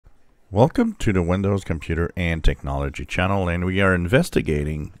Welcome to the Windows Computer and Technology channel, and we are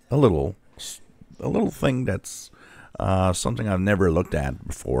investigating a little thing that's something I've never looked at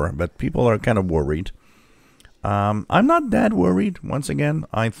before, but people are kind of worried. I'm not that worried. Once again,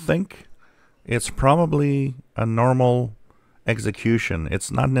 I think it's probably a normal execution.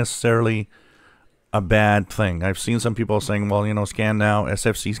 It's not necessarily a bad thing. I've seen some people saying, well, you know, Scannow,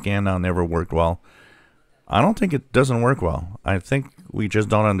 SFC Scannow never worked well. I don't think it doesn't work well. I think we just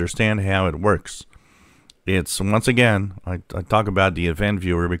don't understand how it works. It's, once again, I talk about the event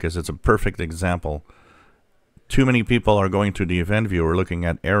viewer because it's a perfect example. Too many people are going to the event viewer looking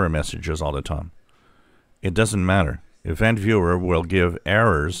at error messages all the time. It doesn't matter. Event viewer will give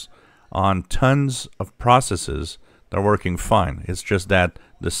errors on tons of processes that are working fine. It's just that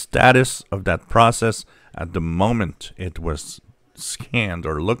the status of that process at the moment it was scanned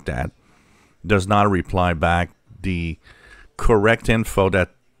or looked at does not reply back the correct info that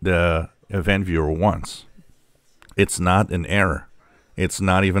the event viewer wants. It's not an error. It's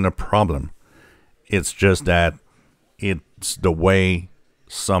not even a problem. It's just that it's the way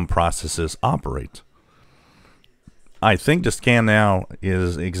some processes operate. I think the Scannow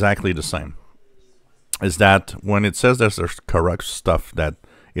is exactly the same. Is that when it says there's correct stuff that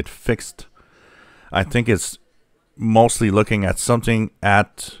it fixed, I think it's mostly looking at something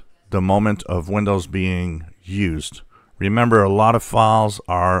at the moment of Windows being used. Remember, a lot of files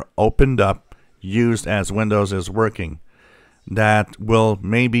are opened up, used as Windows is working. That will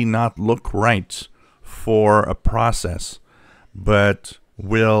maybe not look right for a process, but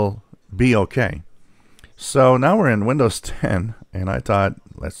will be okay. So now we're in Windows 10, and I thought,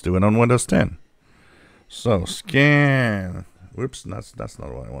 let's do it on Windows 10. So scan, whoops, that's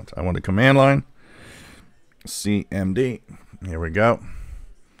not what I want. I want a command line, CMD, here we go.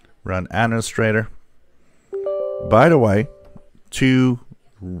 Run administrator. By the way, to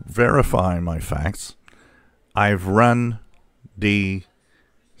verify my facts, I've run the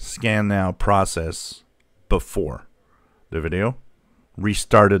Scannow process before the video,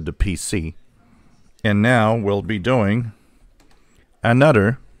 restarted the PC, and now we'll be doing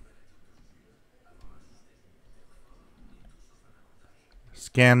another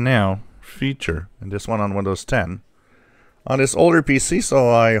Scannow feature, and this one on Windows 10. On this older PC, so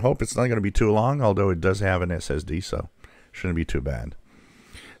I hope it's not going to be too long, although it does have an SSD, so shouldn't be too bad.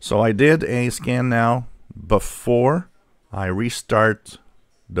 So I did a Scannow before I restart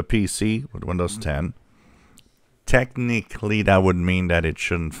the PC with Windows 10. Technically, that would mean that it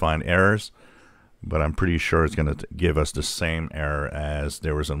shouldn't find errors, but I'm pretty sure it's going to give us the same error as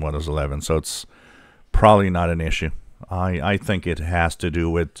there was in Windows 11, so it's probably not an issue. I think it has to do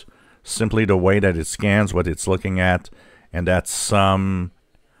with simply the way that it scans what it's looking at, and that some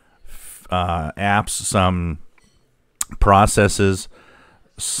apps, some processes,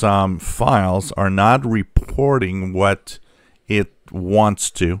 some files are not reporting what it wants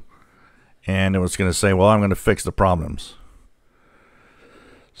to, and it was going to say, well, I'm going to fix the problems.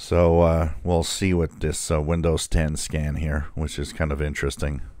 So we'll see with this Windows 10 scan here, which is kind of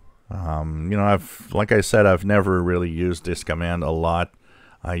interesting. You know, like I said, I've never really used this command a lot.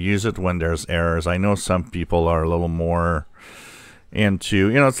 I use it when there's errors. I know some people are a little more into,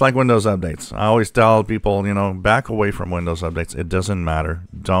 you know, it's like Windows updates. I always tell people, you know, back away from Windows updates. It doesn't matter.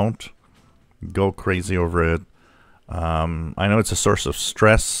 Don't go crazy over it. I know it's a source of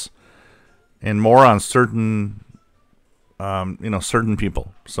stress and more on certain, you know, certain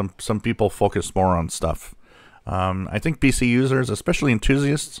people. Some people focus more on stuff. I think PC users, especially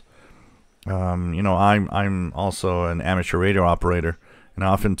enthusiasts, you know, I'm also an amateur radio operator. And I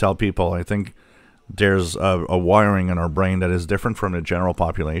often tell people, I think there's a wiring in our brain that is different from the general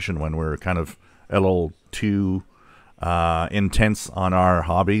population when we're kind of a little too intense on our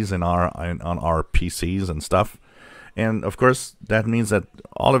hobbies and on our PCs and stuff. And of course, that means that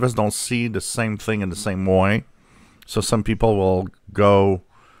all of us don't see the same thing in the same way. So some people will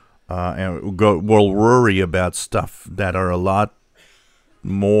will worry about stuff that are a lot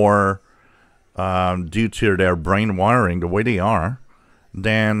more due to their brain wiring, the way they are,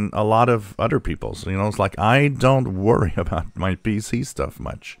 than a lot of other people's. You know, it's like I don't worry about my PC stuff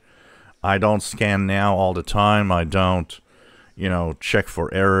much. I don't scan now all the time. I don't, you know, check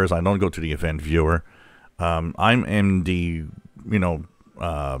for errors. I don't go to the event viewer. I'm in the, you know,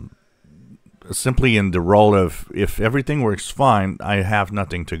 simply in the role of if everything works fine, I have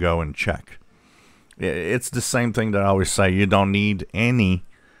nothing to go and check. It's the same thing that I always say. You don't need any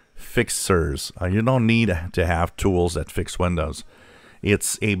fixers. You don't need to have tools that fix Windows.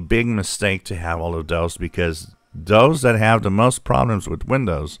 It's a big mistake to have all of those, because those that have the most problems with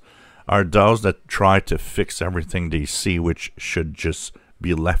Windows are those that try to fix everything they see, which should just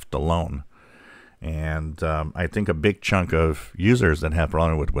be left alone. And I think a big chunk of users that have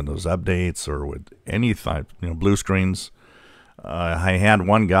problem with Windows updates or with any type, blue screens. I had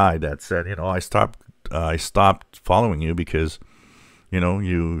one guy that said, I stopped following you because,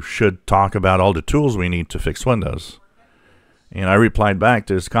 you should talk about all the tools we need to fix Windows. And I replied back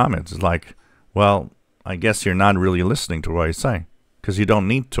to his comments. It's like, well, I guess you're not really listening to what I say because you don't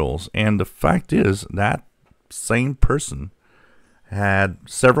need tools. And the fact is that same person had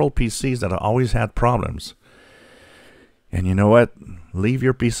several PCs that always had problems. And you know what? Leave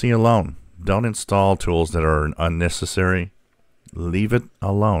your PC alone. Don't install tools that are unnecessary. Leave it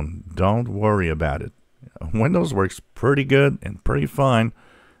alone. Don't worry about it. Windows works pretty good and pretty fine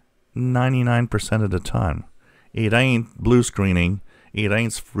 99% of the time. It ain't blue screening. It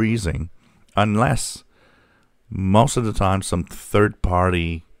ain't freezing unless most of the time some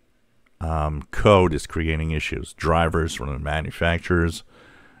third-party code is creating issues. Drivers from the manufacturers,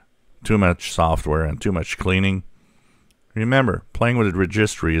 too much software, and too much cleaning. Remember, playing with a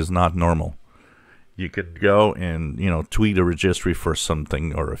registry is not normal. You could go and tweak a registry for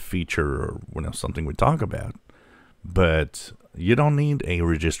something or a feature or something we talk about, but you don't need a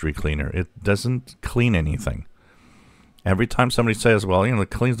registry cleaner. It doesn't clean anything. Every time somebody says, well, it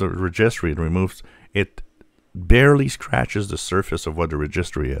cleans the registry, it removes, it barely scratches the surface of what the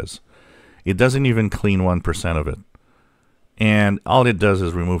registry is. It doesn't even clean 1% of it. And all it does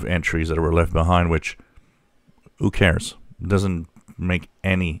is remove entries that were left behind, which, who cares? It doesn't make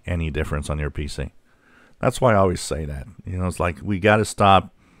any difference on your PC. That's why I always say that. It's like we got to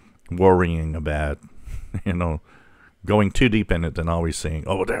stop worrying about, going too deep in it and always saying,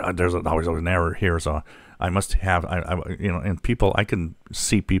 oh, there's always an error here, so I must have, and people, I can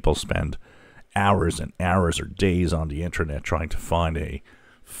see people spend hours and hours or days on the internet trying to find a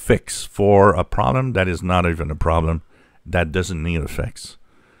fix for a problem that is not even a problem, that doesn't need a fix.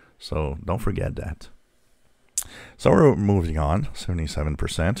 So don't forget that. So we're moving on,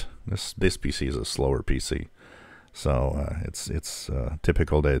 77%. This PC is a slower PC, so it's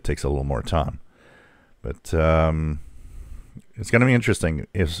typical that it takes a little more time. But it's going to be interesting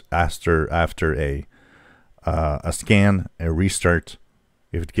if after a scan, a restart,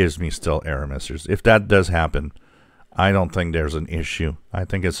 if it gives me still error messages. If that does happen, I don't think there's an issue. I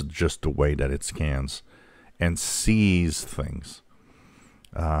think it's just the way that it scans and sees things.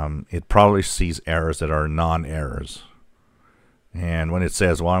 It probably sees errors that are non-errors. And when it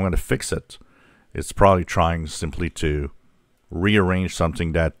says, well, I'm going to fix it, it's probably trying simply to rearrange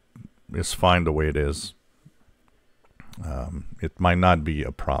something that is fine the way it is. It might not be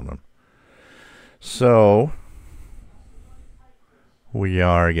a problem. So we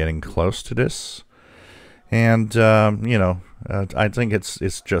are getting close to this. And, I think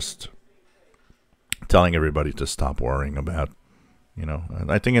it's just telling everybody to stop worrying about,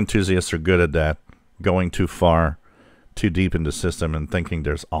 I think enthusiasts are good at that, going too far, too deep in the system and thinking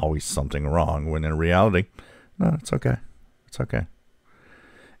there's always something wrong, when in reality, no, it's okay. It's okay.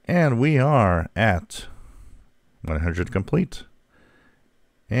 And we are at 100 complete.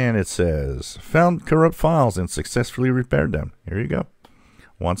 And it says, found corrupt files and successfully repaired them. Here you go.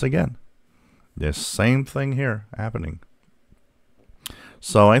 Once again, this same thing here happening.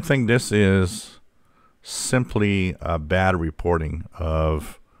 So I think this is simply a bad reporting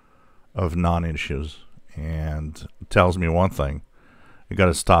of non-issues, and tells me one thing: you got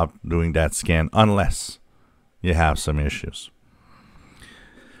to stop doing that scan unless you have some issues.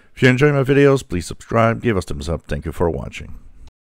 If you enjoy my videos, please subscribe, give us a thumbs up. Thank you for watching.